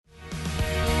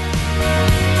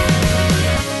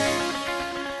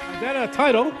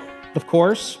title, of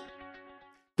course,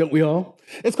 don't we all?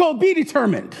 It's called Be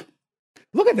Determined.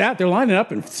 Look at that. They're lining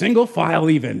up in single file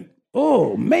even.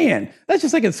 Oh, man. That's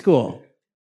just like at school.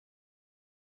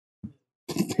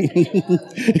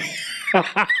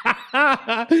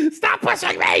 Stop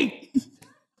pushing me!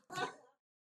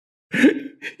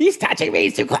 He's touching me.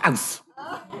 He's too close.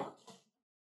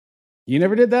 You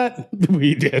never did that?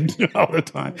 We did all the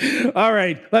time. All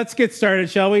right, let's get started,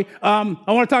 shall we? I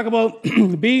want to talk about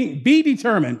be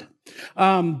determined.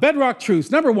 Bedrock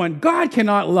truths. Number one, God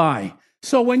cannot lie.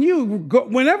 So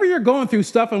whenever you're going through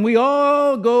stuff, and we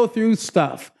all go through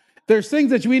stuff, there's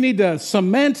things that we need to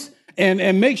cement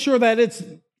and make sure that it's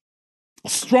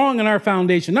strong in our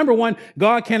foundation. Number one,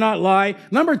 God cannot lie.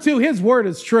 Number two, his word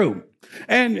is true.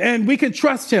 And we can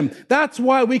trust him. That's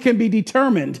why we can be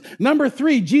determined. Number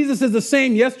three, Jesus is the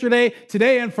same yesterday,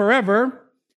 today, and forever.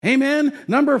 Amen.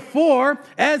 Number four,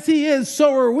 as he is,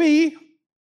 so are we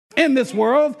in this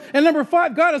world. And number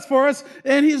five, God is for us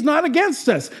and he's not against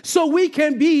us. So we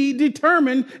can be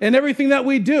determined in everything that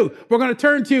we do. We're going to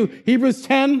turn to Hebrews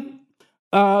 10,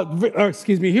 Hebrews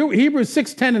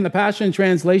 6:10 in the Passion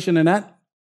Translation and that.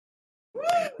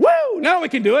 Woo! Now we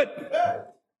can do it.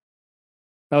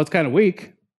 That was kind of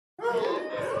weak.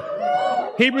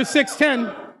 Hebrews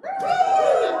 6:10.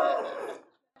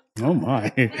 Oh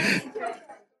my.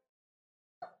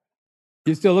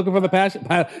 You still looking for the passion?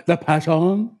 The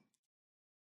passion?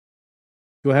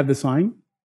 Do I have the sign?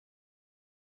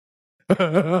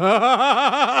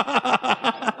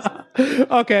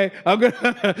 Okay, I'm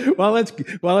gonna while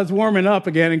it's warming up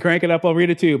again and crank it up, I'll read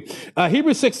it to you.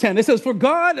 Hebrews 6:10. It says, "For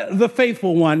God, the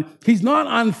faithful one, he's not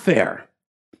unfair."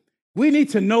 We need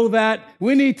to know that.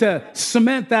 We need to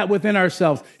cement that within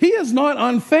ourselves. He is not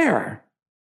unfair.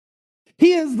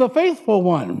 He is the faithful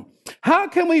one. How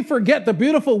can we forget the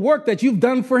beautiful work that you've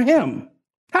done for him?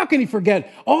 How can he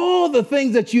forget all the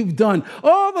things that you've done?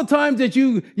 All the times that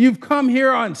you've come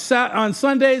here on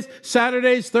Sundays,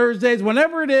 Saturdays, Thursdays,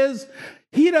 whenever it is,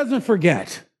 he doesn't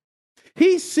forget.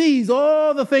 He sees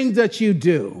all the things that you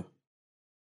do,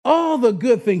 all the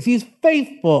good things. He's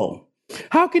faithful.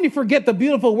 How can you forget the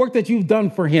beautiful work that you've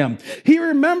done for him? He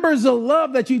remembers the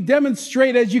love that you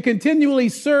demonstrate as you continually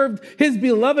served his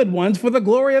beloved ones for the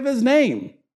glory of his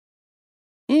name.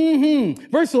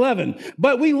 Verse 11,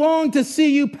 "But we long to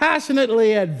see you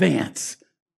passionately advance."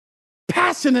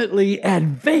 Passionately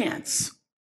advance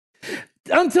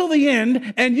until the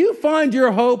end, and you find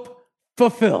your hope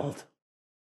fulfilled.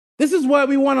 This is why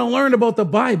we want to learn about the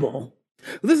Bible.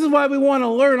 This is why we want to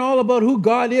learn all about who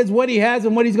God is, what he has,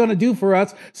 and what he's going to do for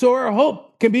us so our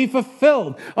hope can be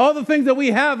fulfilled. All the things that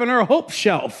we have on our hope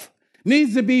shelf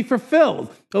needs to be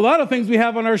fulfilled. A lot of things we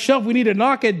have on our shelf, we need to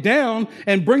knock it down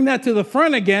and bring that to the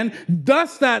front again,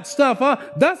 dust that stuff off,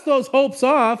 dust those hopes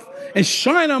off, and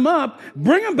shine them up,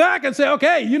 bring them back and say,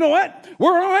 okay, you know what?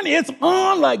 We're on. It's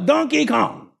on like Donkey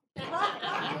Kong.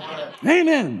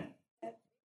 Amen.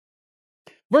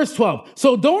 Verse 12,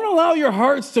 "So don't allow your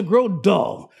hearts to grow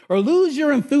dull or lose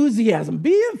your enthusiasm."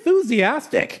 Be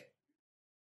enthusiastic.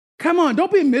 Come on,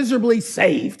 don't be miserably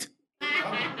saved.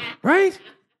 Right?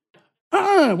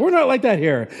 We're not like that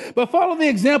here. "But follow the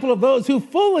example of those who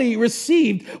fully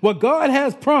received what God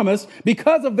has promised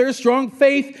because of their strong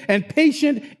faith and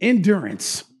patient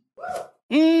endurance."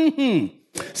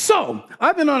 So,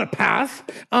 I've been on a path.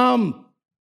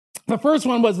 The first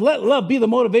one was let love be the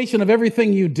motivation of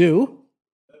everything you do.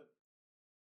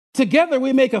 Together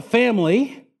we make a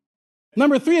family.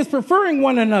 Number three is preferring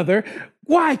one another.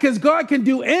 Why? Because God can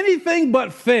do anything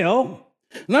but fail.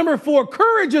 Number four,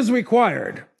 courage is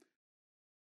required.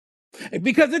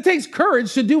 Because it takes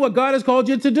courage to do what God has called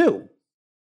you to do.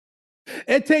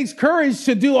 It takes courage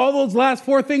to do all those last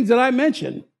four things that I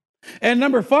mentioned. And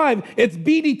number five, it's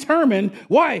be determined.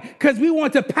 Why? Because we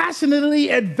want to passionately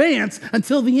advance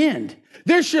until the end.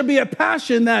 There should be a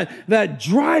passion that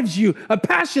drives you, a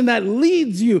passion that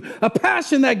leads you, a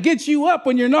passion that gets you up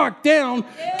when you're knocked down.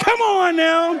 Come on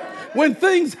now. When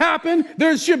things happen,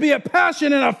 there should be a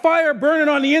passion and a fire burning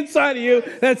on the inside of you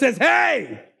that says,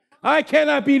 hey, I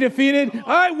cannot be defeated.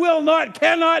 I will not,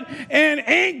 cannot, and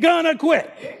ain't gonna quit.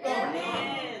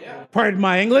 Pardon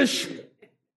my English.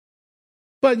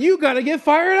 But you got to get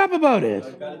fired up about it.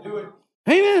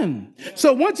 Amen.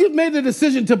 So once you've made the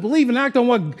decision to believe and act on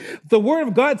what the Word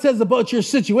of God says about your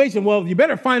situation, well, you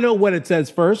better find out what it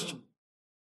says first.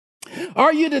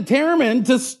 Are you determined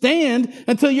to stand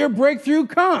until your breakthrough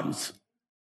comes?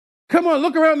 Come on,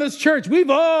 look around this church.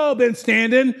 We've all been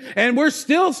standing, and we're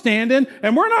still standing,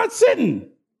 and we're not sitting.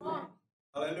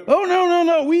 Oh, no, no,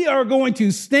 no. We are going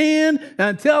to stand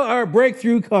until our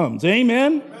breakthrough comes.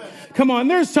 Amen. Come on,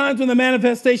 there's times when the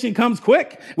manifestation comes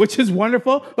quick, which is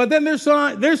wonderful. But then there's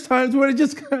times when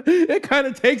it kind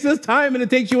of takes us time and it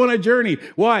takes you on a journey.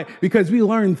 Why? Because we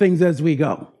learn things as we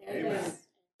go. Amen.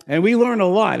 And we learn a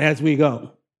lot as we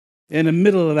go. In the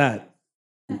middle of that.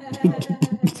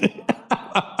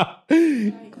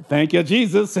 Thank you,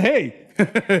 Jesus. Hey.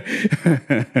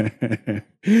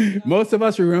 Most of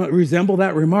us resemble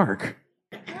that remark.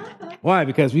 Why?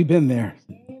 Because we've been there.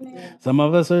 Some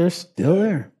of us are still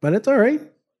there, but it's all right.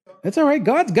 It's all right.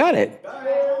 God's got it.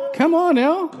 Come on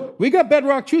now. We got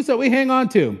bedrock truths that we hang on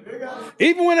to.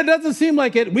 Even when it doesn't seem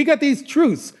like it, we got these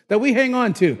truths that we hang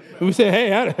on to. And we say,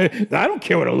 hey, I don't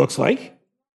care what it looks like.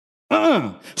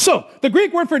 So the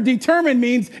Greek word for determined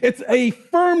means it's a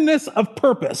firmness of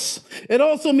purpose. It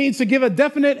also means to give a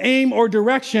definite aim or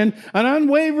direction, an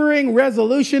unwavering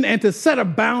resolution, and to set a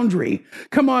boundary.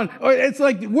 Come on. It's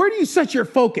like, where do you set your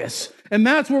focus? And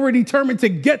that's where we're determined to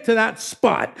get to that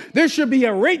spot. There should be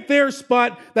a right there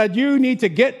spot that you need to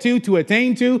get to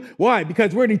attain to. Why?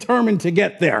 Because we're determined to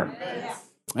get there. Yes.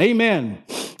 Amen.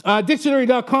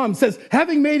 Dictionary.com says,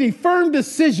 having made a firm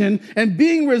decision and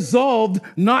being resolved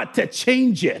not to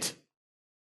change it.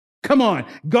 Come on.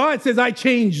 God says, I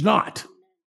change not.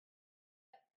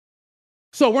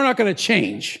 So we're not going to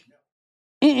change.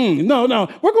 No.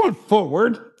 We're going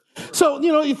forward. So,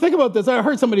 you think about this. I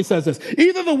heard somebody says this.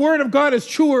 Either the word of God is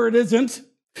true or it isn't.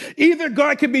 Either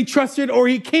God can be trusted or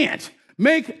he can't.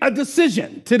 Make a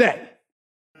decision today.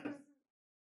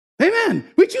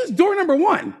 Amen. We choose door number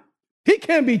one. He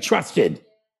can be trusted.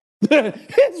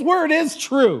 His word is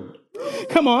true.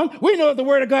 Come on. We know that the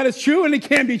word of God is true and it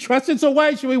can be trusted. So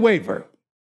why should we waver?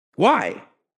 Why?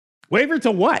 Waver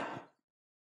to what?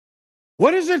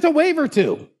 What is there to waver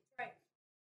to?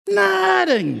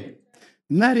 Nothing.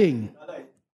 Nothing.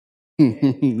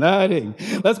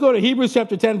 Let's go to Hebrews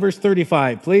chapter 10, verse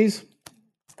 35, please.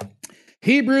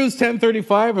 Hebrews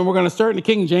 10:35, and we're going to start in the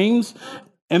King James.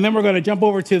 And then we're going to jump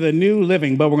over to the New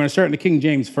Living, but we're going to start in the King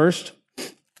James first.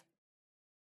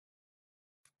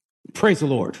 Praise the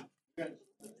Lord.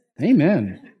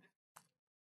 Amen.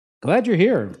 Glad you're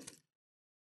here.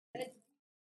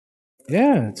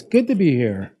 Yeah, it's good to be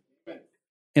here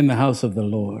in the house of the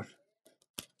Lord.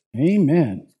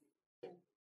 Amen.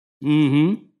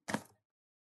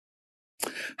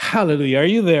 Hallelujah. Are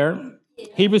you there?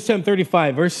 Hebrews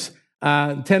 10:35, verse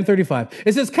 10:35.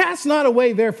 It says, cast not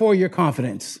away, therefore, your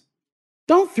confidence.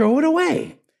 Don't throw it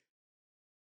away,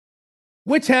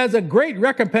 which has a great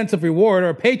recompense of reward or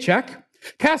a paycheck.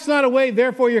 Cast not away,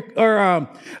 therefore,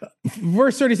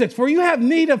 verse 36, for you have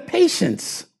need of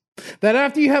patience, that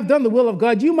after you have done the will of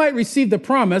God, you might receive the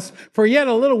promise. For yet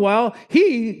a little while,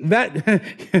 he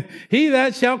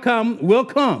that shall come will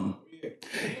come.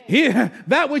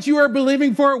 That which you are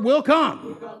believing for will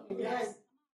come.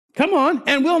 Come on,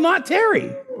 and will not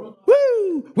tarry.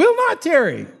 Woo! Will not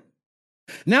tarry.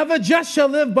 Now the just shall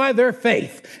live by their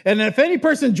faith. And if any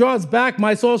person draws back,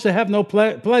 my soul shall have no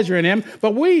pleasure in him.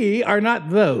 But we are not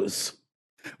those.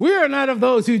 We are not of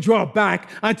those who draw back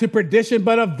unto perdition,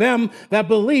 but of them that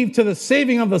believe to the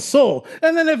saving of the soul.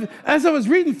 And then as I was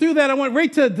reading through that, I went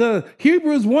right to the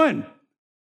Hebrews 1.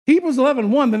 Hebrews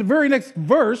 11:1, the very next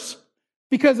verse,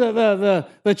 because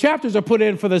the chapters are put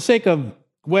in for the sake of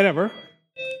whatever.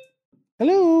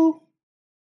 Hello.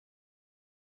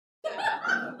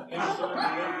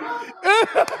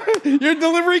 Your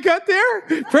delivery got there?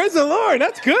 Praise the Lord.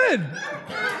 That's good.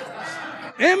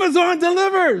 Amazon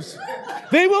delivers.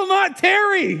 They will not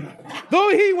tarry. Though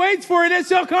he waits for it, it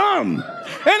shall come. And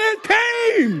it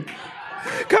came.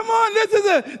 Come on,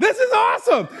 this is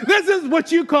awesome. This is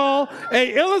what you call an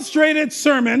illustrated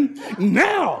sermon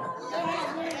now.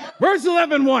 Verse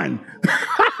 11:1.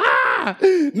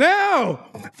 Now,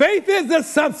 faith is the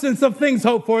substance of things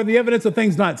hoped for, the evidence of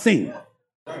things not seen.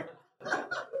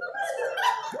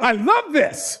 I love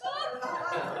this.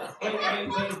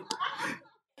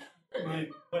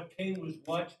 What Cain was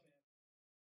watching.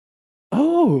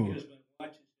 Oh.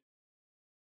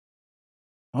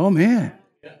 Oh, man.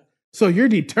 So you're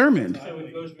determined. So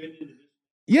it goes right into this.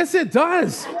 Yes, it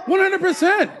does.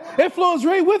 100%. It flows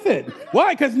right with it.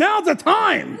 Why? Because now's the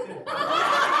time.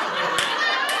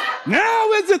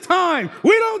 Now is the time.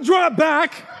 We don't draw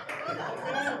back.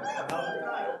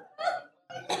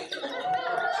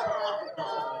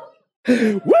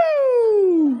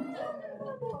 Woo!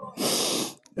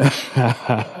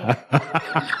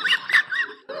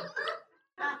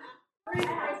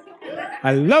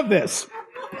 I love this.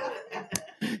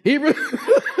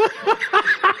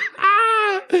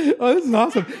 Oh, this is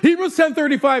awesome. Hebrews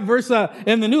 10:35, verse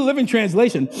in the New Living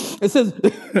Translation. It says,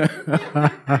 this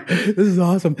is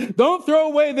awesome. Don't throw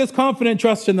away this confident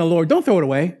trust in the Lord. Don't throw it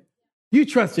away. You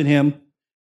trust in him,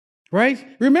 right?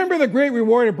 Remember the great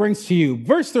reward it brings to you.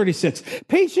 Verse 36,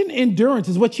 patient endurance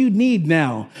is what you need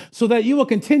now so that you will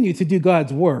continue to do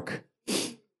God's work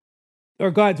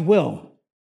or God's will.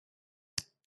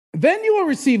 Then you will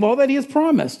receive all that he has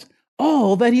promised.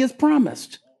 All that he has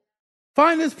promised.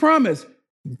 Find this promise.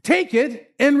 Take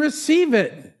it and receive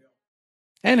it.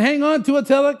 And hang on to it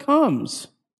till it comes.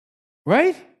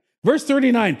 Right? Verse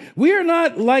 39. We are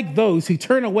not like those who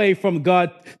turn away from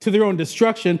God to their own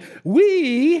destruction.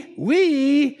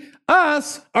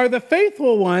 Us are the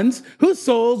faithful ones whose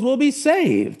souls will be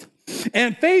saved.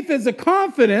 And faith is a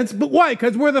confidence, but why?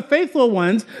 Because we're the faithful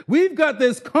ones. We've got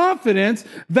this confidence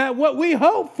that what we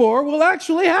hope for will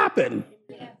actually happen.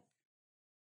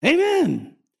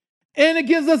 Amen. And it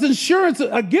gives us assurance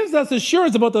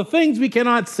about the things we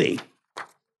cannot see.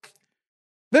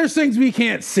 There's things we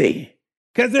can't see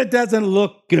because it doesn't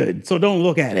look good, so don't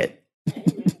look at it.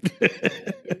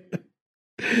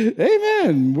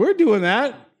 Amen. We're doing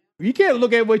that. You can't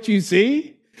look at what you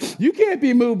see. You can't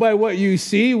be moved by what you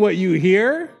see, what you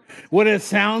hear, what it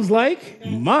sounds like.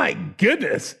 My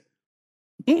goodness.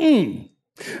 The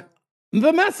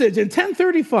Message in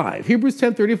 10:35, Hebrews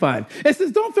 10:35, it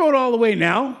says, don't throw it all away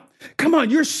now. Come on,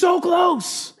 you're so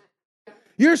close.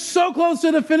 You're so close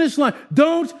to the finish line.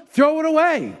 Don't throw it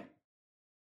away.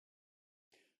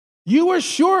 You were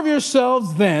sure of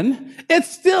yourselves then. It's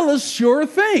still a sure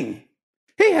thing.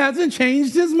 He hasn't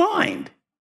changed his mind.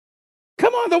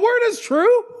 Come on, the word is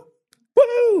true.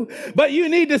 Woohoo! But you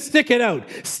need to stick it out,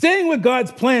 staying with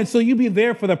God's plan so you'll be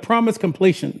there for the promised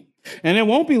completion. And it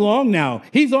won't be long now.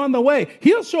 He's on the way.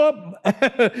 He'll show up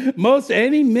most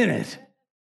any minute.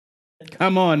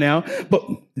 Come on now. But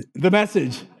the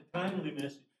message. Timely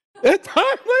message. A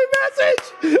timely message.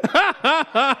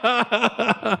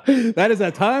 That is a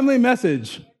timely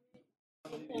message.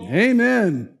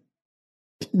 Amen.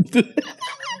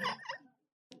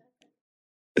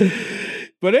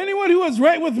 But anyone who is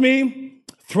right with me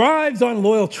thrives on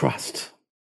loyal trust.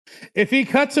 If he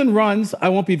cuts and runs, I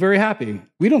won't be very happy.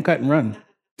 We don't cut and run.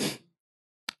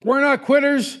 We're not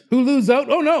quitters who lose out.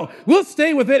 Oh, no. We'll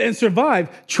stay with it and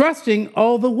survive, trusting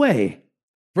all the way.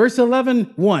 Verse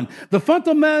 11:1. The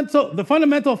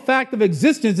fundamental fact of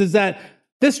existence is that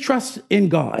this trust in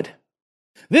God,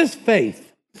 this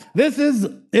faith is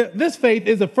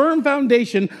a firm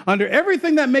foundation under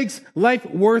everything that makes life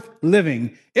worth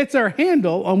living. It's our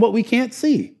handle on what we can't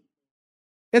see.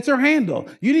 It's our handle.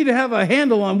 You need to have a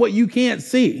handle on what you can't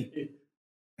see.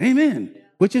 Amen.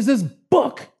 Which is this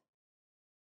book.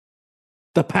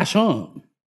 The Passion.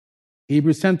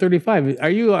 Hebrews 10:35. Are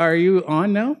you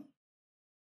on now?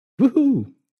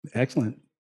 Woohoo. Excellent.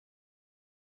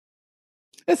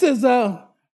 It says, oh,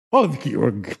 you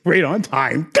were great on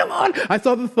time. Come on. I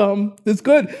saw the thumb. It's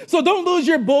good. So don't lose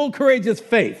your bold, courageous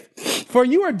faith, for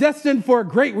you are destined for a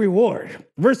great reward.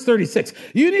 Verse 36.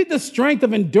 You need the strength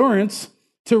of endurance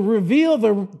to reveal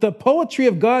the poetry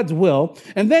of God's will,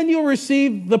 and then you'll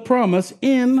receive the promise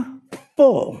in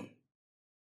full.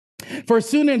 For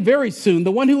soon and very soon,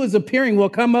 the one who is appearing will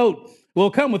come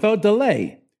without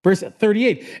delay. Verse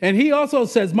 38. And he also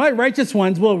says, my righteous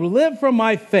ones will live from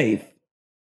my faith.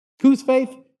 Whose faith?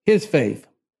 His faith.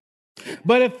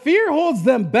 But if fear holds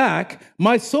them back,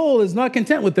 my soul is not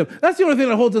content with them. That's the only thing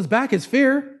that holds us back is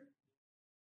fear.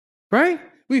 Right?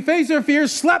 We face our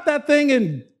fears, slap that thing,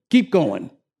 and keep going.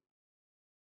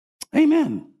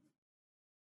 Amen.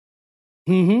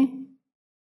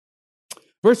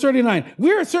 Verse 39,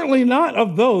 we are certainly not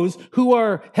of those who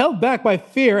are held back by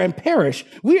fear and perish.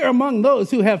 We are among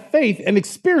those who have faith and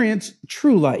experience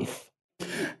true life.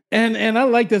 And I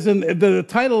like this in the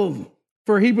title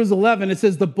for Hebrews 11, it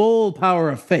says the bold power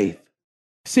of faith.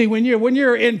 See, when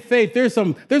you're in faith, there's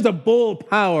a bold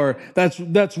power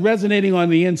that's resonating on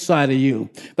the inside of you.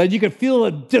 That you can feel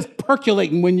it just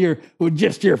percolating when your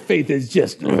faith is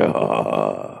just.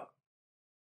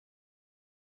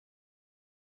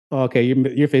 Okay,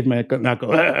 your faith might not go,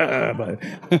 but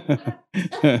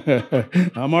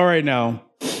I'm all right now.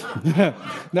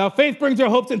 Now, faith brings our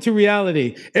hopes into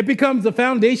reality. It becomes the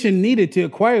foundation needed to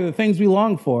acquire the things we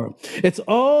long for. It's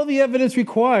all the evidence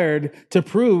required to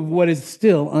prove what is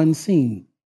still unseen.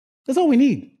 That's all we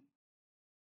need.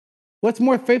 What's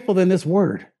more faithful than this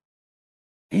word?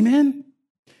 Amen?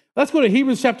 Let's go to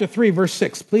Hebrews chapter 3, verse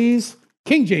 6, please.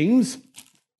 King James.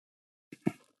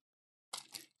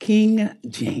 King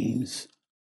James.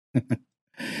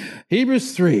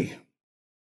 Hebrews 3,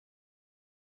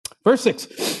 verse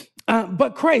 6.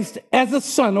 But Christ as a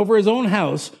son over his own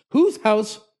house. Whose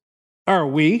house are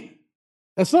we?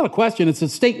 That's not a question, it's a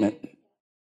statement,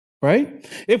 right?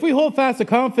 If we hold fast the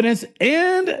confidence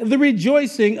and the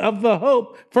rejoicing of the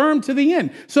hope firm to the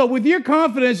end. So with your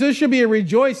confidence, there should be a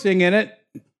rejoicing in it.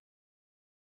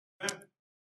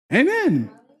 Amen.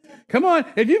 Come on.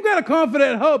 If you've got a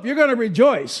confident hope, you're going to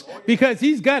rejoice because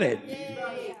he's got it,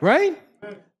 right?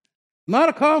 Not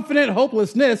a confident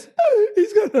hopelessness.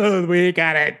 He's got it. We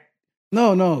got it.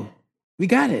 No. We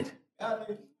got it.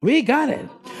 We got it.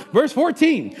 Verse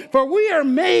 14, for we are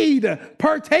made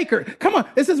partaker. Come on.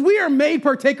 It says we are made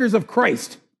partakers of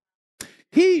Christ.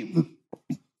 He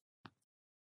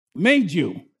made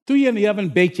you. Threw you in the oven,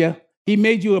 baked you. He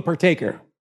made you a partaker.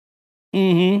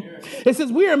 It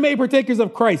says we are made partakers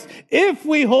of Christ if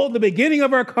we hold the beginning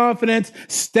of our confidence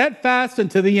steadfast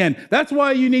unto the end. That's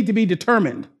why you need to be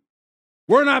determined.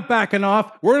 We're not backing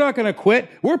off. We're not going to quit.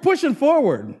 We're pushing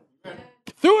forward.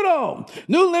 Through it all.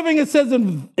 New Living, it says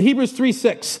in Hebrews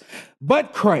 3:6,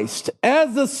 but Christ,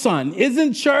 as the Son, is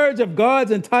in charge of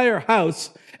God's entire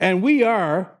house, and we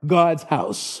are God's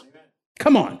house.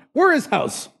 Come on, we're his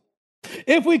house.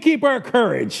 If we keep our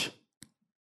courage,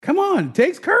 come on, it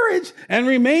takes courage and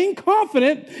remain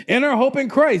confident in our hope in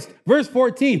Christ. Verse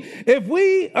 14, if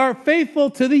we are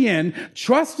faithful to the end,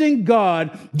 trusting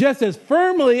God just as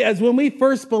firmly as when we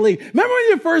first believed. Remember when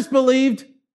you first believed?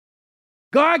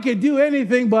 God can do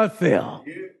anything but fail.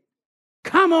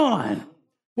 Come on.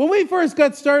 When we first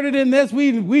got started in this,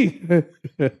 we did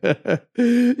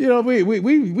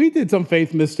some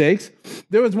faith mistakes.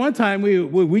 There was one time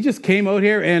we just came out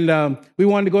here and we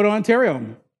wanted to go to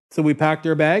Ontario. So we packed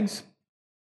our bags,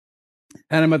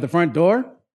 had them at the front door,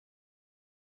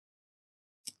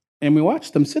 and we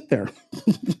watched them sit there.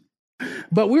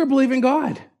 But we were believing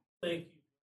God. Thank you.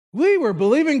 We were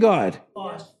believing God.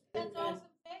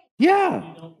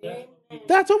 Yeah,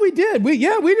 that's what we did.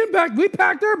 We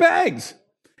packed our bags.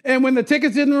 And when the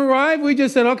tickets didn't arrive, we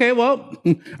just said, okay, well,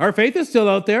 our faith is still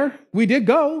out there. We did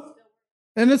go,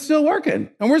 and it's still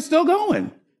working, and we're still going.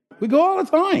 We go all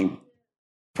the time.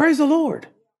 Praise the Lord.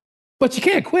 But you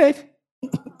can't quit.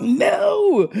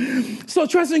 No. So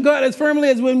trusting God as firmly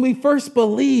as when we first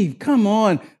believed. Come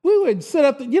on. We would sit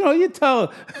up, you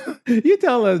tell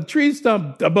a tree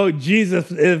stump about Jesus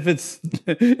if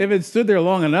it stood there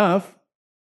long enough.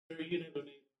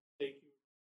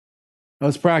 I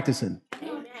was practicing.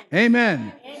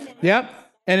 Amen. Yep.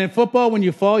 And in football, when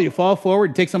you fall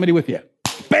forward, take somebody with you.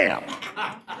 Bam.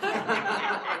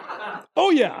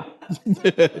 Oh, yeah.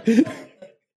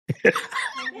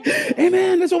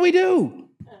 Amen. That's what we do.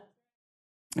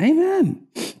 Amen.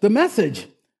 The message,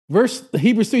 Hebrews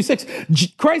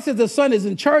 3:6. Christ as the Son is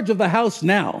in charge of the house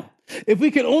now. If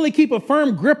we could only keep a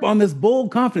firm grip on this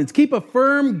bold confidence, keep a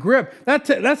firm grip.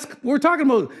 That's we're talking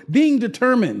about being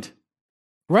determined,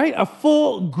 right? A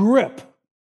full grip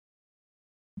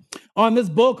on this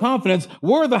bold confidence.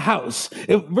 We're the house.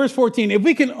 Verse 14. If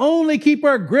we can only keep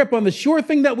our grip on the sure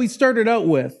thing that we started out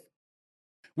with,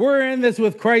 we're in this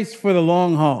with Christ for the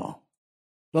long haul.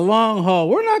 The long haul.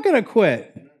 We're not going to quit.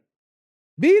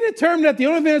 Be determined that the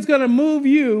only thing that's going to move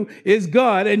you is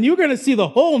God, and you're going to see the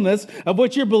wholeness of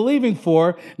what you're believing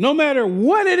for, no matter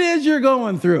what it is you're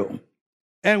going through.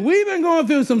 And we've been going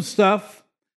through some stuff.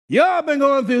 Y'all been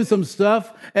going through some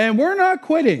stuff, and we're not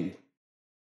quitting.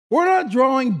 We're not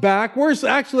drawing back. We're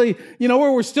actually,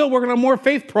 we're still working on more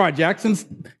faith projects.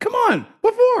 And come on,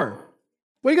 what for?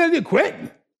 What are you going to do? Quit?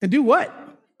 And do what?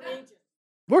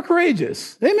 We're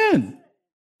courageous. Amen.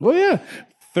 Well, yeah.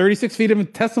 36 feet of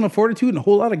intestinal fortitude and a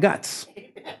whole lot of guts.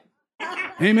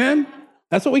 Amen.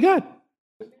 That's what we got.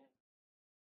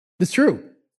 It's true.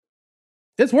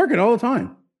 It's working all the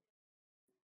time.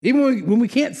 Even when we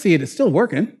can't see it, it's still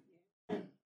working.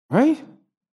 Right?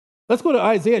 Let's go to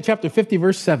Isaiah chapter 50,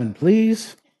 verse 7,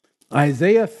 please.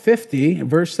 Isaiah 50,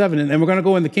 verse 7. And we're going to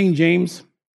go in the King James.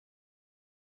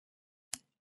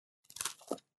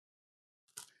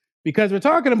 Because we're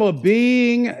talking about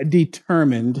being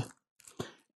determined.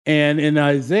 And in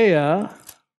Isaiah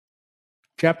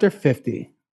chapter 50.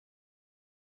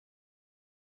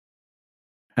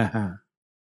 Yeah.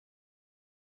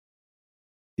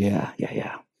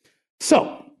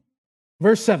 So,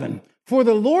 verse 7. For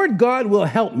the Lord God will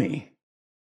help me.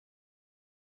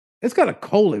 It's got a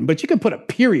colon, but you can put a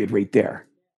period right there.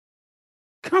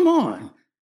 Come on.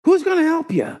 Who's going to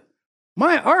help you?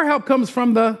 Our help comes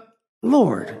from the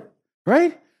Lord,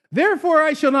 right? Therefore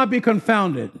I shall not be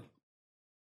confounded.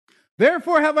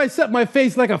 Therefore have I set my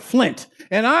face like a flint,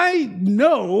 and I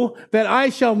know that I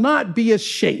shall not be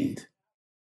ashamed.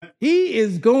 He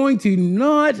is going to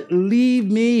not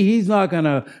leave me. He's not going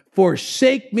to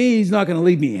forsake me. He's not going to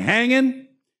leave me hanging.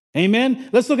 Amen.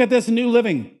 Let's look at this in New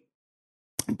Living.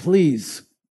 Please.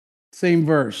 Same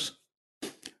verse.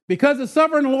 Because the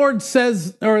sovereign Lord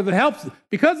says, or that helps,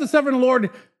 because the sovereign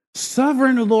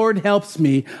Lord helps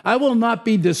me, I will not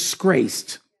be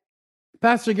disgraced.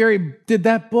 Pastor Gary did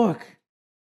that book.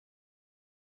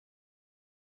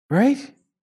 Right?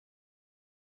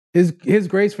 His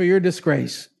grace for your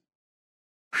disgrace.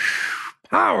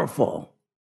 Powerful.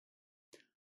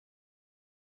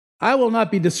 I will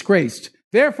not be disgraced.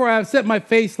 Therefore, I have set my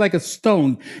face like a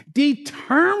stone,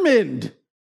 determined.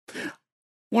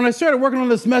 When I started working on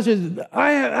this message,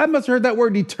 I must have heard that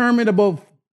word determined about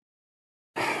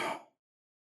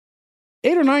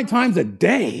 8 or 9 times a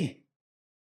day.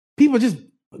 People just,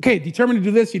 okay, determined to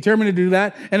do this, determined to do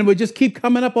that, and it would just keep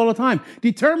coming up all the time.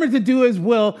 Determined to do his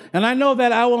will, and I know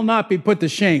that I will not be put to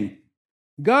shame.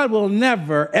 God will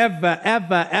never, ever,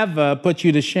 ever, ever put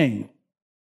you to shame.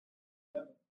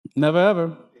 Never,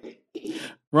 ever.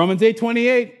 Romans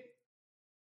 8:28.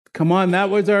 Come on, that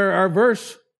was our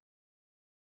verse.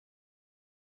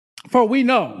 For we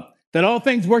know that all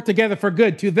things work together for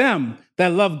good to them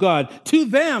that love God, to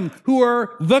them who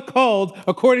are the called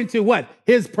according to what?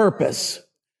 His purpose.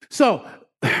 So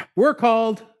we're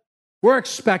called, we're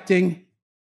expecting,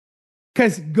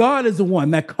 because God is the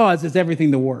one that causes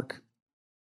everything to work.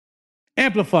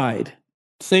 Amplified,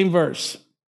 same verse,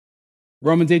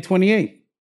 Romans 8:28.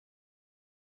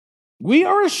 We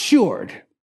are assured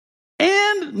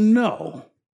and know.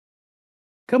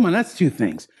 Come on, that's 2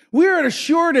 things. We are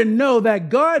assured and know that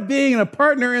God being a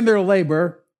partner in their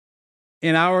labor,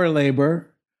 in our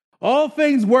labor, all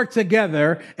things work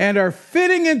together and are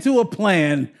fitting into a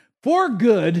plan for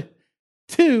good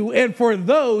to and for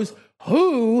those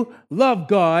who love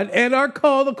God and are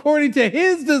called according to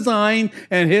his design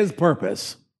and his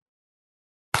purpose.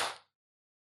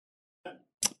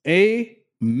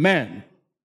 Amen.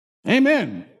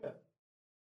 Amen.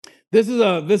 This is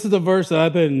a verse that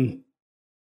I've been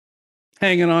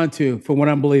hanging on to for what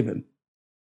I'm believing.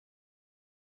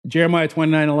 Jeremiah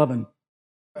 29:11.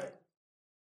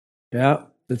 Yeah,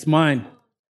 it's mine.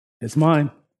 It's mine.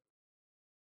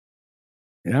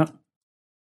 Yeah.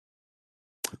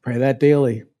 I pray that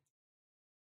daily.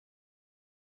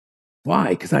 Why?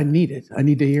 Because I need it. I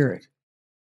need to hear it.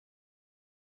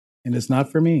 And it's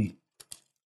not for me.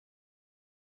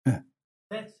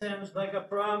 That sounds like a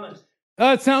promise.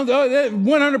 It sounds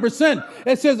 100%.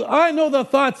 It says, I know the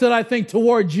thoughts that I think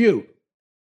towards you,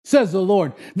 says the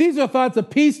Lord. These are thoughts of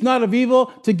peace, not of evil,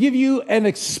 to give you an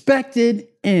expected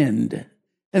end.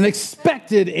 An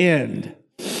expected end.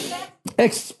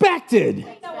 Expected.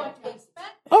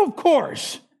 Of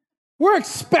course. We're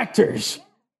expectors.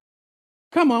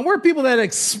 Come on, we're people that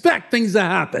expect things to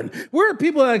happen. We're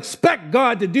people that expect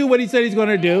God to do what he said he's going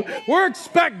to do. We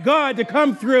expect God to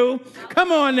come through.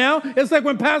 Come on now. It's like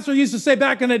when Pastor used to say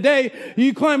back in the day,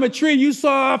 you climb a tree, you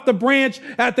saw off the branch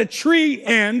at the tree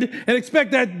end and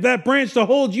expect that branch to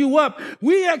hold you up.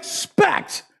 We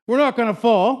expect we're not going to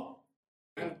fall.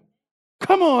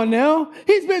 Come on now.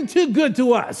 He's been too good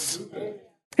to us.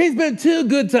 He's been too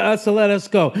good to us to let us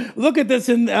go. Look at this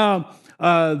in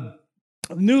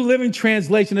New Living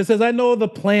Translation. It says, I know the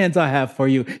plans I have for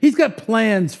you. He's got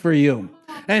plans for you.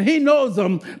 And he knows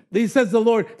them. He says, the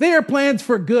Lord, they are plans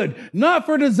for good, not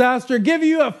for disaster, give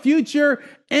you a future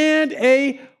and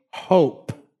a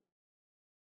hope.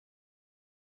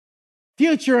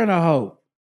 Future and a hope.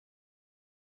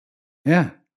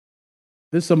 Yeah.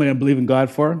 There's somebody I believe in God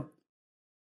for.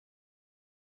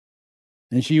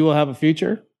 And she will have a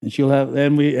future, and she'll have,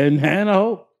 and a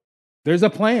hope. There's a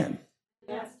plan.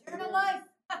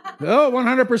 Oh,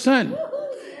 100%.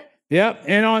 Yep.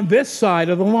 And on this side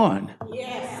of the lawn.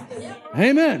 Yes.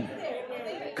 Amen.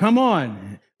 Come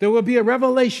on. There will be a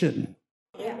revelation.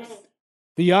 Yes.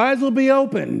 The eyes will be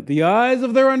open. The eyes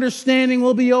of their understanding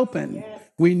will be open. Yes.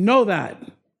 We know that.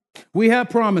 We have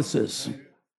promises.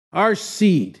 Our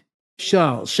seed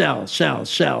shall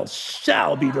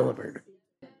be delivered.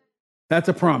 That's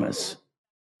a promise.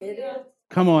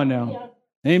 Come on now.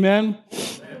 Amen.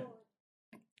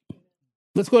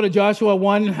 Let's go to Joshua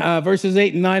 1, verses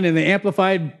 8 and 9 in the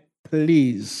Amplified,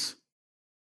 please.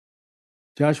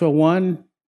 Joshua 1,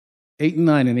 8 and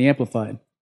 9 in the Amplified.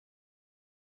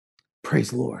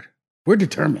 Praise the Lord. We're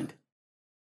determined.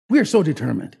 We are so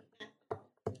determined.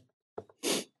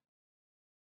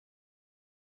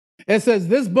 It says,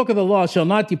 this book of the law shall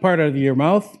not depart out of your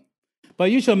mouth,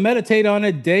 but you shall meditate on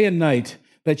it day and night,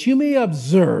 that you may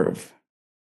observe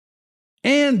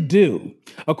and do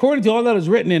according to all that is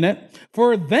written in it.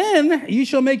 For then you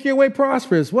shall make your way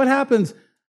prosperous. What happens?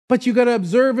 but you got to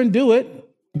observe and do it.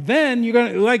 Then you're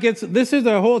going to, this is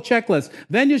a whole checklist.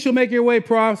 Then you shall make your way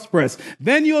prosperous.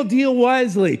 Then you'll deal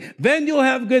wisely. Then you'll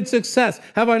have good success.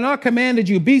 Have I not commanded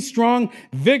you? Be strong,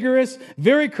 vigorous,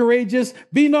 very courageous.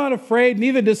 Be not afraid,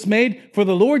 neither dismayed, for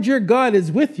the Lord your God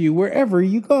is with you wherever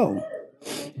you go.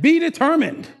 Be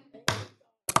determined.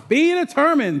 Be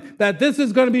determined that this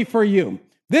is going to be for you.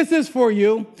 This is for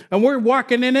you, and we're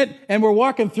walking in it, and we're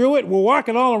walking through it. We're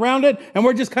walking all around it, and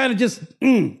we're just kind of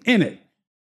in it,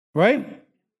 right?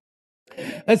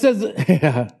 It says,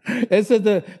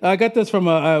 I got this from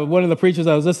one of the preachers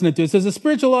I was listening to. It says, the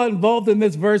spiritual law involved in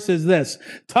this verse is this: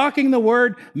 talking the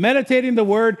word, meditating the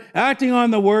word, acting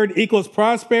on the word equals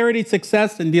prosperity,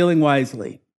 success, and dealing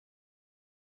wisely.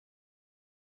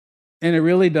 And it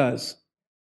really does.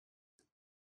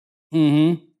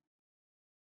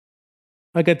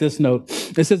 I got this note.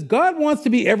 It says, God wants to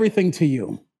be everything to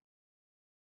you.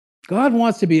 God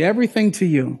wants to be everything to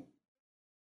you.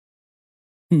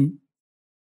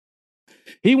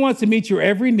 He wants to meet your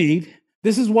every need.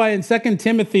 This is why in 2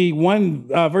 Timothy 1,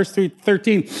 verse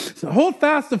 13, hold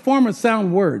fast the form of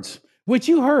sound words, which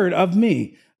you heard of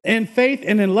me, in faith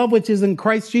and in love which is in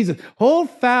Christ Jesus. Hold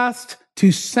fast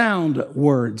to sound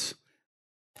words.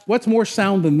 What's more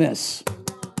sound than this?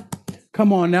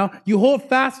 Come on now. You hold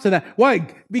fast to that. Why?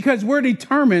 Because we're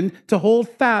determined to hold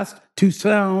fast to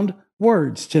sound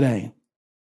words today.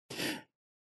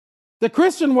 The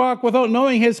Christian walk without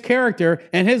knowing his character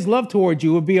and his love towards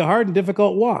you would be a hard and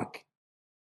difficult walk.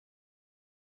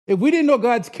 If we didn't know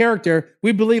God's character,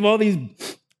 we'd believe all these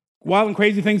wild and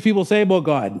crazy things people say about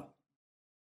God.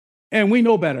 And we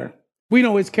know better. We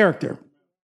know his character.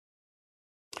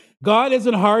 God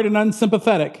isn't hard and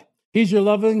unsympathetic. He's your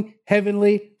loving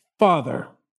heavenly Father.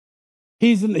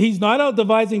 He's not out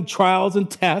devising trials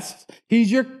and tests.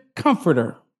 He's your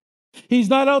comforter. He's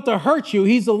not out to hurt you.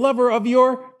 He's the lover of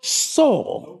your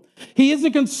soul. He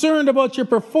isn't concerned about your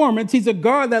performance. He's a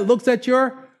God that looks at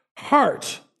your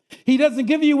heart. He doesn't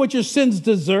give you what your sins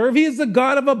deserve. He is the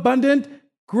God of abundant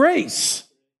grace.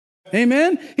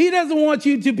 Amen. He doesn't want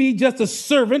you to be just a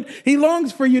servant. He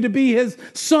longs for you to be his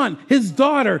son, his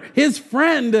daughter, his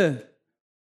friend.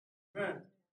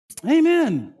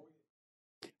 Amen.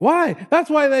 Why? That's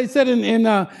why they said in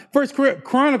 1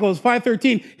 Chronicles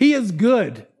 5:13, he is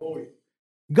good.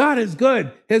 God is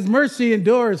good. His mercy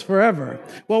endures forever.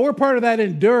 Well, we're part of that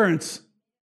endurance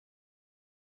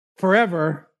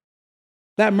forever.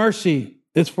 That mercy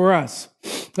is for us.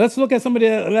 Let's look at somebody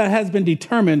that has been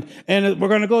determined, and we're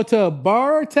going to go to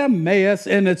Bartimaeus,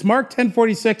 and it's Mark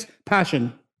 10:46,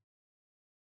 Passion.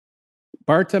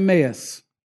 Bartimaeus.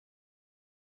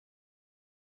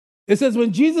 It says,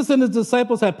 when Jesus and his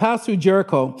disciples had passed through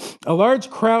Jericho, a large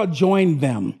crowd joined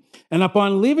them. And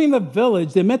upon leaving the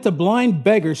village, they met a blind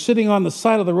beggar sitting on the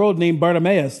side of the road named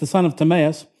Bartimaeus, the son of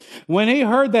Timaeus. When he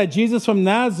heard that Jesus from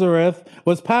Nazareth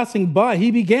was passing by,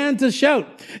 he began to shout,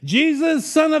 Jesus,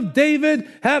 son of David,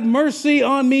 have mercy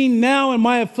on me now in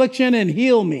my affliction and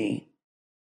heal me.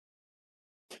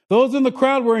 Those in the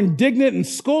crowd were indignant and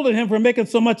scolded him for making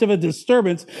so much of a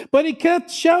disturbance, but he kept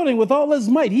shouting with all his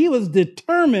might. He was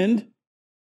determined,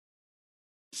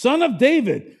 Son of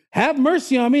David, have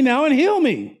mercy on me now and heal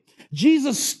me.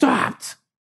 Jesus stopped.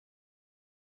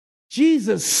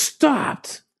 Jesus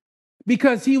stopped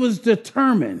because he was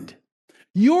determined.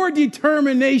 Your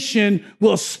determination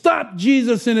will stop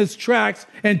Jesus in his tracks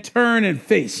and turn and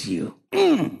face you.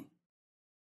 And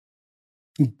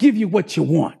give you what you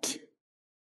want.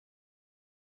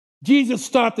 Jesus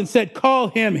stopped and said, call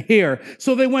him here.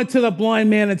 So they went to the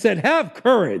blind man and said, have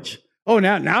courage. Oh,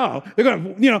 now they're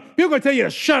going to, people are going to tell you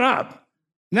to shut up.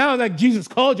 Now that Jesus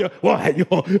called you, well,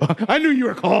 I knew you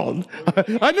were called.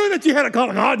 I knew that you had a call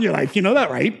of God in your life. You know that,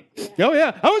 right? Oh,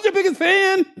 yeah. I was your biggest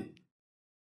fan.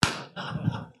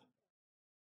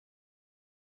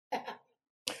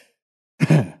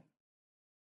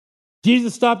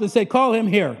 Jesus stopped and said, call him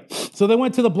here. So they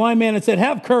went to the blind man and said,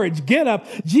 have courage, get up.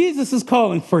 Jesus is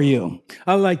calling for you.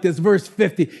 I like this, verse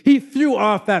 50. He threw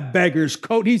off that beggar's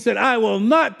coat. He said, I will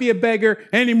not be a beggar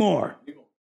anymore.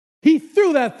 He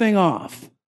threw that thing off.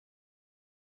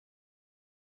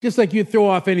 Just like you throw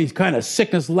off any kind of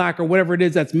sickness, lack, or whatever it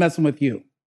is that's messing with you.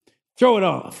 Throw it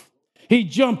off. He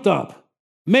jumped up,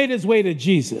 made his way to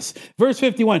Jesus. Verse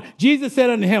 51, Jesus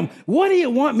said unto him, what do you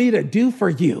want me to do for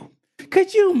you?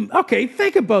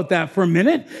 Think about that for a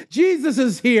minute. Jesus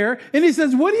is here and he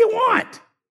says, what do you want?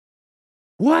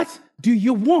 What do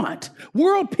you want?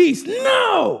 World peace?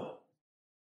 No.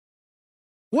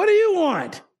 What do you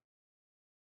want?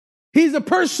 He's a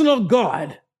personal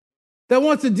God that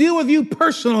wants to deal with you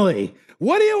personally.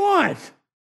 What do you want?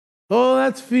 Oh,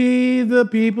 let's feed the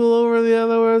people over the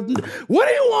other world. What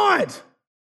do you want?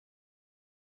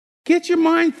 Get your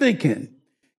mind thinking.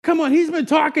 Come on, he's been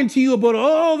talking to you about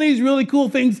all these really cool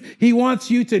things he wants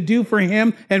you to do for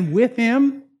him and with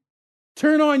him.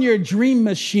 Turn on your dream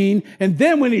machine, and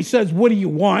then when he says, what do you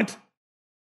want?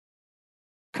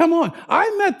 Come on.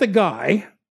 I met a guy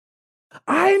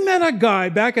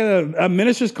back at a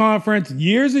minister's conference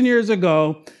years and years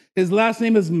ago. His last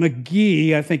name is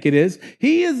McGee, I think it is.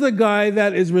 He is the guy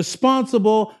that is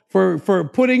responsible for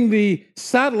putting the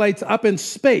satellites up in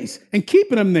space and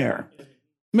keeping them there.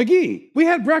 McGee, we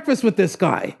had breakfast with this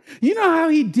guy. You know how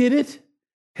he did it?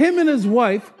 Him and his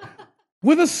wife,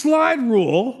 with a slide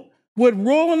rule, would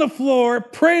roll on the floor,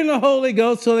 pray in the Holy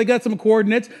Ghost so they got some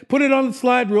coordinates, put it on the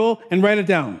slide rule, and write it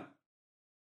down.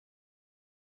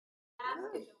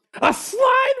 A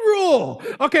slide rule.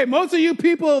 Okay, most of you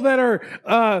people that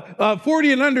are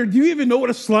 40 and under, do you even know what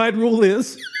a slide rule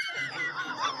is?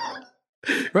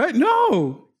 Right?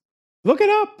 No. Look it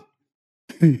up.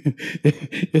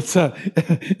 It's a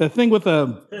thing with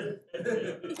a,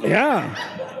 yeah.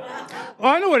 Oh,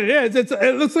 I know what it is.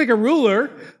 It looks like a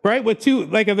ruler, right? With two,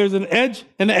 like if there's an edge,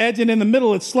 and in the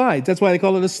middle it slides. That's why they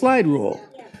call it a slide rule,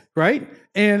 right?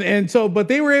 And so, but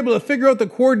they were able to figure out the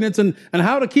coordinates and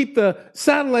how to keep the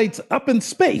satellites up in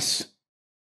space.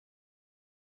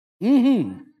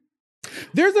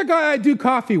 There's a guy I do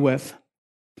coffee with,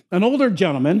 an older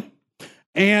gentleman,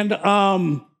 and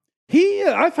I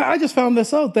just found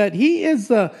this out that he is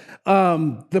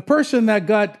the person that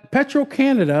got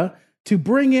Petro-Canada to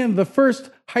bring in the first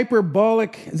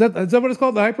hyperbolic, is that what it's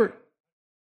called? The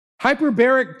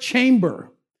hyperbaric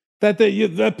chamber that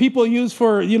the people use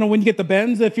for, when you get the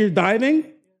bends if you're diving.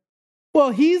 Well,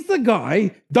 he's the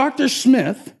guy, Dr.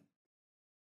 Smith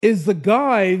is the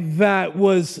guy that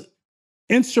was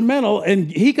instrumental,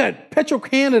 and he got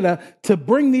Petro-Canada to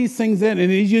bring these things in,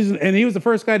 and he was the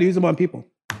first guy to use them on people.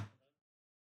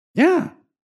 Yeah.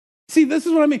 See, this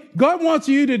is what I mean. God wants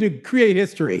you to create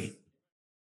history.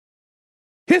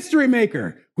 History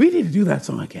maker. We need to do that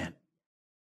song again.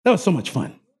 That was so much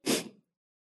fun.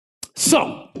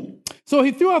 So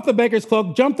he threw off the beggar's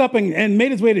cloak, jumped up and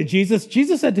made his way to Jesus.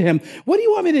 Jesus said to him, what do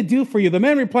you want me to do for you? The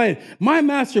man replied, my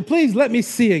master, please let me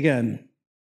see again.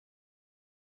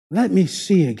 Let me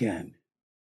see again.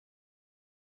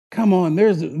 Come on,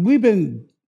 we've been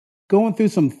going through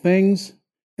some things,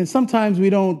 and sometimes we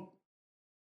don't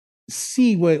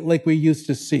see what like we used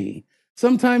to see.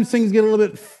 Sometimes things get a little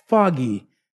bit foggy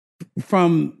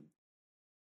from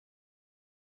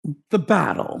the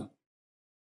battle.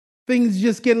 Things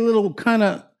just get a little kind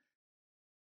of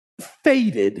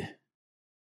faded.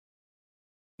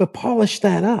 But polish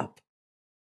that up.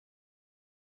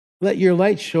 Let your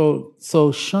light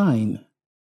so shine.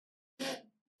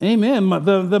 Amen.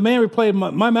 The man replied,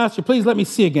 my master, please let me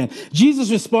see again.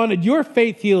 Jesus responded, your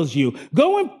faith heals you.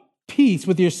 Go in peace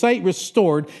with your sight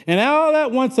restored. And all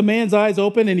at once the man's eyes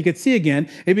opened and he could see again.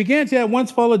 He began to at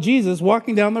once follow Jesus,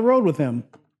 walking down the road with him.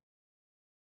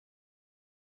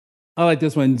 I like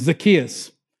this one,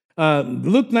 Zacchaeus.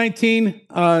 Luke 19,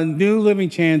 New Living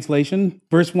Translation,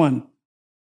 verse 1.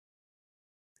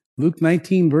 Luke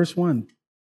 19, verse 1.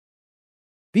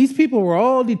 These people were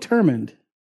all determined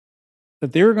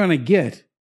that they were going to get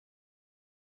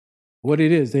what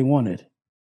it is they wanted.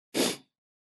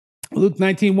 Luke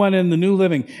 19:1 in the New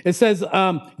Living. It says,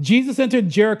 Jesus entered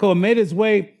Jericho and made his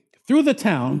way through the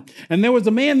town, and there was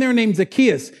a man there named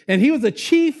Zacchaeus, and he was a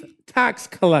chief tax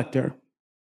collector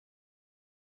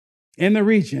in the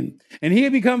region, and he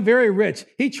had become very rich.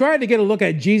 He tried to get a look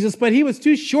at Jesus, but he was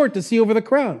too short to see over the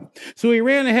crowd. So he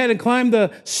ran ahead and climbed the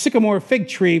sycamore fig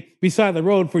tree beside the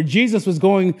road, for Jesus was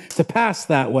going to pass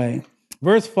that way.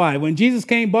 Verse 5, when Jesus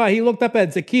came by, he looked up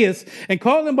at Zacchaeus and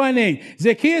called him by name.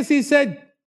 Zacchaeus, he said,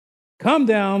 come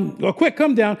down.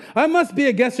 I must be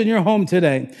a guest in your home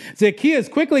today. Zacchaeus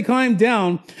quickly climbed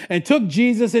down and took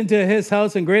Jesus into his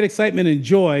house in great excitement and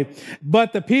joy,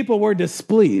 but the people were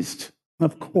displeased.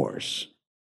 Of course.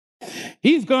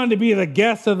 He's going to be the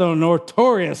guest of the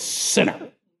notorious sinner.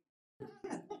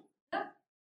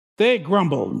 They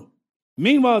grumbled.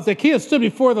 Meanwhile, Zacchaeus stood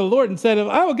before the Lord and said,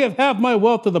 I will give half my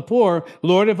wealth to the poor,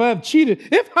 Lord, if I have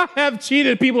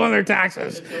cheated people on their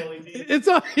taxes.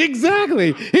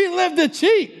 Exactly. He lived to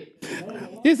cheat.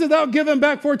 He said, I'll give them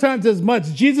back 4 times as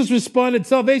much. Jesus responded,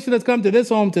 salvation has come to this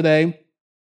home today.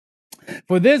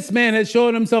 For this man has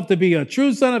shown himself to be a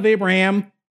true son of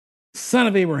Abraham.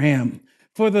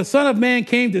 For the Son of Man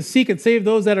came to seek and save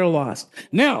those that are lost.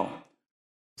 Now,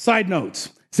 side notes.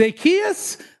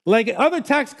 Zacchaeus, like other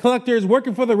tax collectors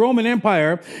working for the Roman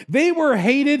Empire, they were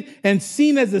hated and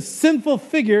seen as a sinful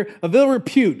figure of ill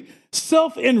repute.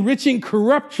 self-enriching,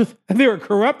 corrupt. They were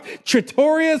corrupt,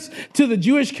 traitorous to the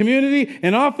Jewish community,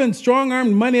 and often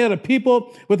strong-armed money out of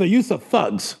people with the use of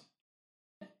thugs.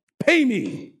 Pay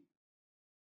me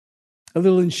a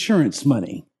little insurance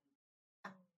money.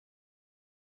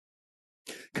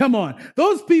 Come on.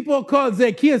 Those people called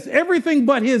Zacchaeus everything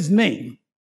but his name.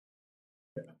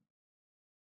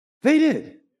 They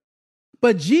did.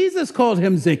 But Jesus called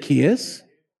him Zacchaeus.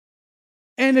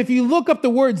 And if you look up the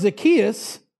word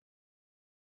Zacchaeus,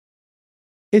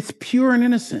 it's pure and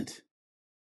innocent.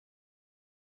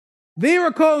 They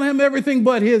were calling him everything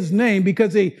but his name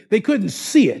because they couldn't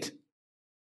see it.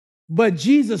 But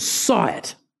Jesus saw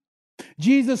it.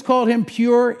 Jesus called him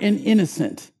pure and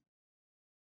innocent.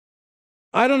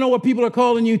 I don't know what people are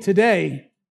calling you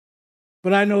today,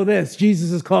 but I know this.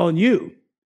 Jesus is calling you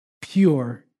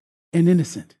pure and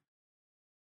innocent.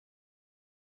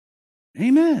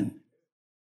 Amen.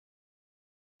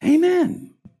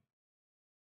 Amen.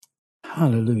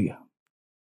 Hallelujah.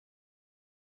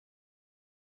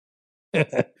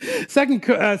 Second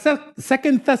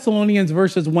Thessalonians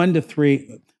verses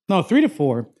 3 to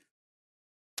 4.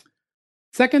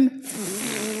 Second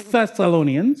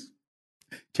Thessalonians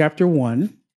chapter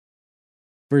 1,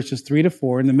 verses 3 to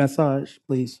 4 in the Message,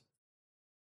 please.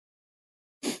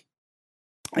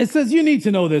 It says, you need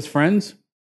to know this, friends.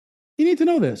 You need to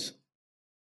know this.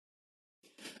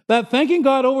 That thanking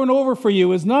God over and over for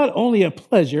you is not only a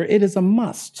pleasure, it is a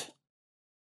must.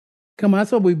 Come on,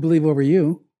 that's what we believe over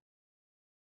you.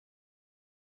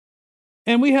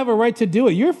 And we have a right to do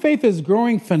it. Your faith is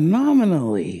growing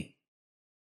phenomenally.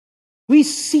 We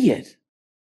see it.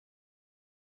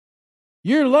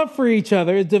 Your love for each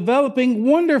other is developing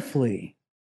wonderfully.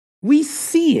 We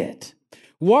see it.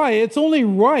 Why? It's only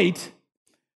right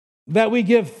that we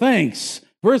give thanks.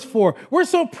 Verse 4, we're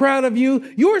so proud of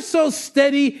you. You're so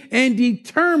steady and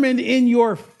determined in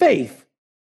your faith.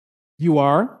 You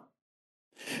are.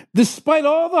 Despite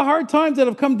all the hard times that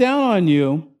have come down on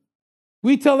you,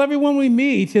 we tell everyone we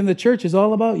meet in the church is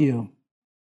all about you.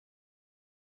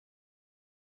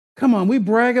 Come on, we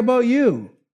brag about you.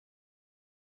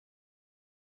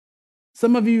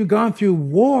 Some of you have gone through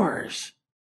wars,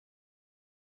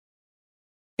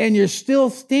 and you're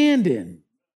still standing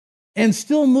and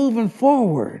still moving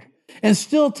forward and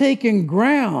still taking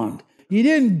ground. You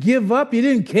didn't give up. You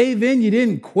didn't cave in. You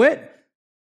didn't quit.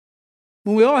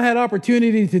 When we all had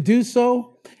opportunity to do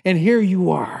so, and here you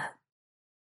are.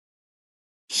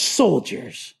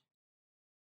 Soldiers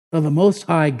of the Most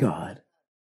High God.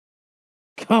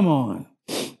 Come on.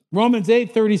 Romans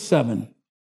 8:37.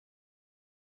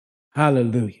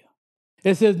 Hallelujah.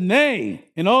 It says, nay,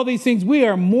 in all these things we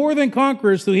are more than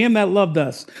conquerors through him that loved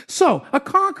us. So, a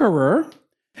conqueror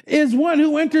is one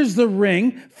who enters the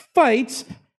ring, fights,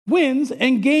 wins,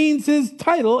 and gains his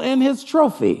title and his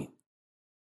trophy.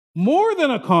 More than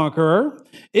a conqueror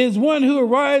is one who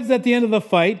arrives at the end of the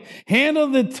fight,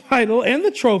 handles the title and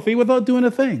the trophy without doing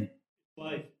a thing.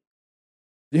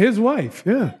 His wife,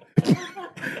 yeah.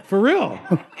 For real.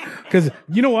 Because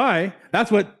you know why?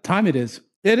 That's what time it is.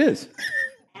 It is.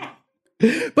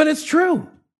 But it's true.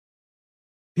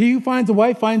 He who finds a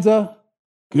wife finds a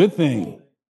good thing.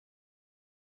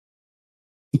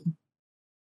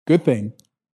 Good thing.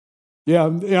 Yeah,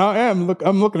 I am. Look,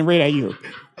 I'm looking right at you.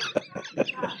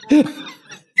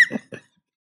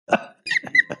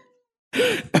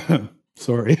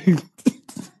 Sorry.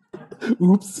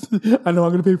 Oops. I know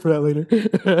I'm going to pay for that later.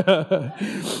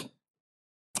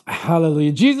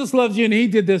 Hallelujah. Jesus loves you, and he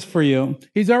did this for you.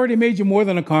 He's already made you more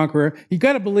than a conqueror. You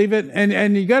got to believe it,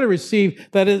 and you got to receive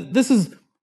that this is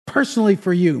personally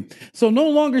for you. So no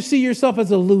longer see yourself as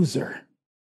a loser.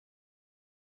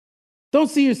 Don't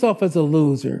see yourself as a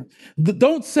loser.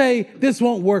 Don't say, this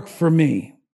won't work for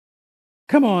me.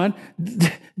 Come on.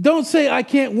 Don't say, I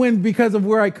can't win because of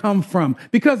where I come from,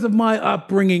 because of my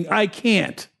upbringing. I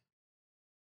can't.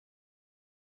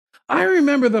 I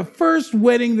remember the first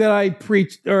wedding that I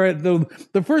preached, or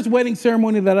the first wedding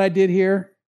ceremony that I did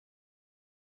here.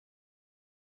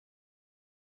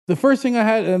 The first thing I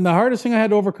had, and the hardest thing I had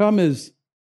to overcome is,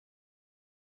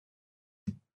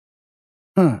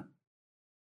 I'm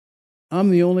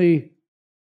the only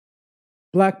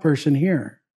black person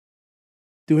here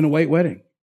doing a white wedding.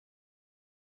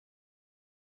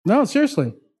 No,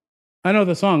 seriously. I know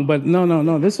the song, but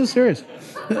no, this is serious.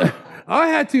 I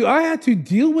had to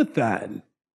deal with that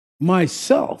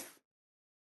myself.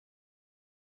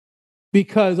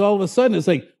 Because all of a sudden it's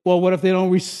like, well, what if they don't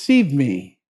receive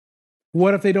me?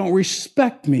 What if they don't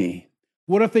respect me?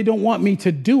 What if they don't want me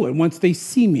to do it once they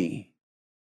see me?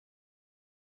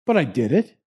 But I did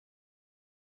it.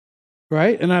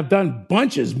 Right? And I've done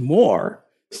bunches more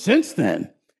since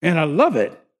then. and I love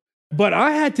it. But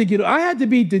I had to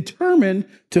be determined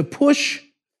to push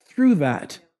through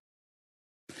that.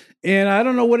 And I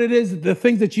don't know what it is, the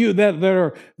things that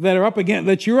are up against,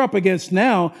 that you're up against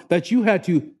now, that you had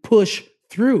to push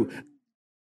through.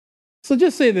 So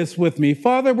just say this with me.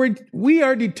 Father, we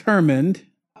are determined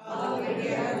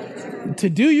to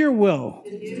do your will,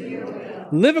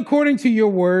 live according to your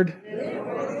word.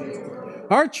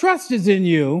 Our trust is in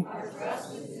you.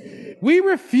 We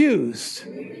refuse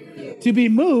to be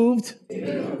moved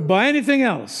by anything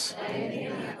else.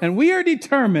 And we are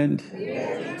determined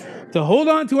to hold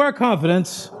on to our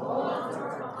confidence,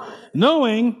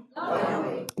 knowing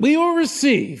we will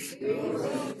receive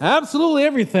absolutely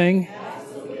everything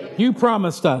you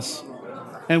promised us.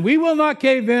 And we will not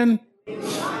cave in,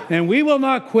 and we will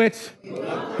not quit.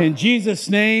 In Jesus'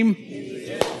 name,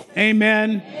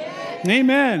 amen.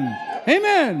 Amen.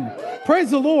 Amen.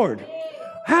 Praise the Lord.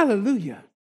 Hallelujah.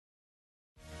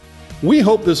 We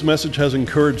hope this message has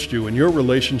encouraged you in your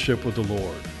relationship with the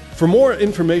Lord. For more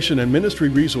information and ministry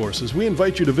resources, we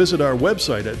invite you to visit our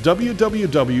website at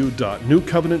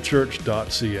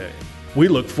www.newcovenantchurch.ca. We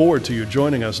look forward to you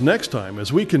joining us next time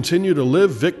as we continue to live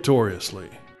victoriously.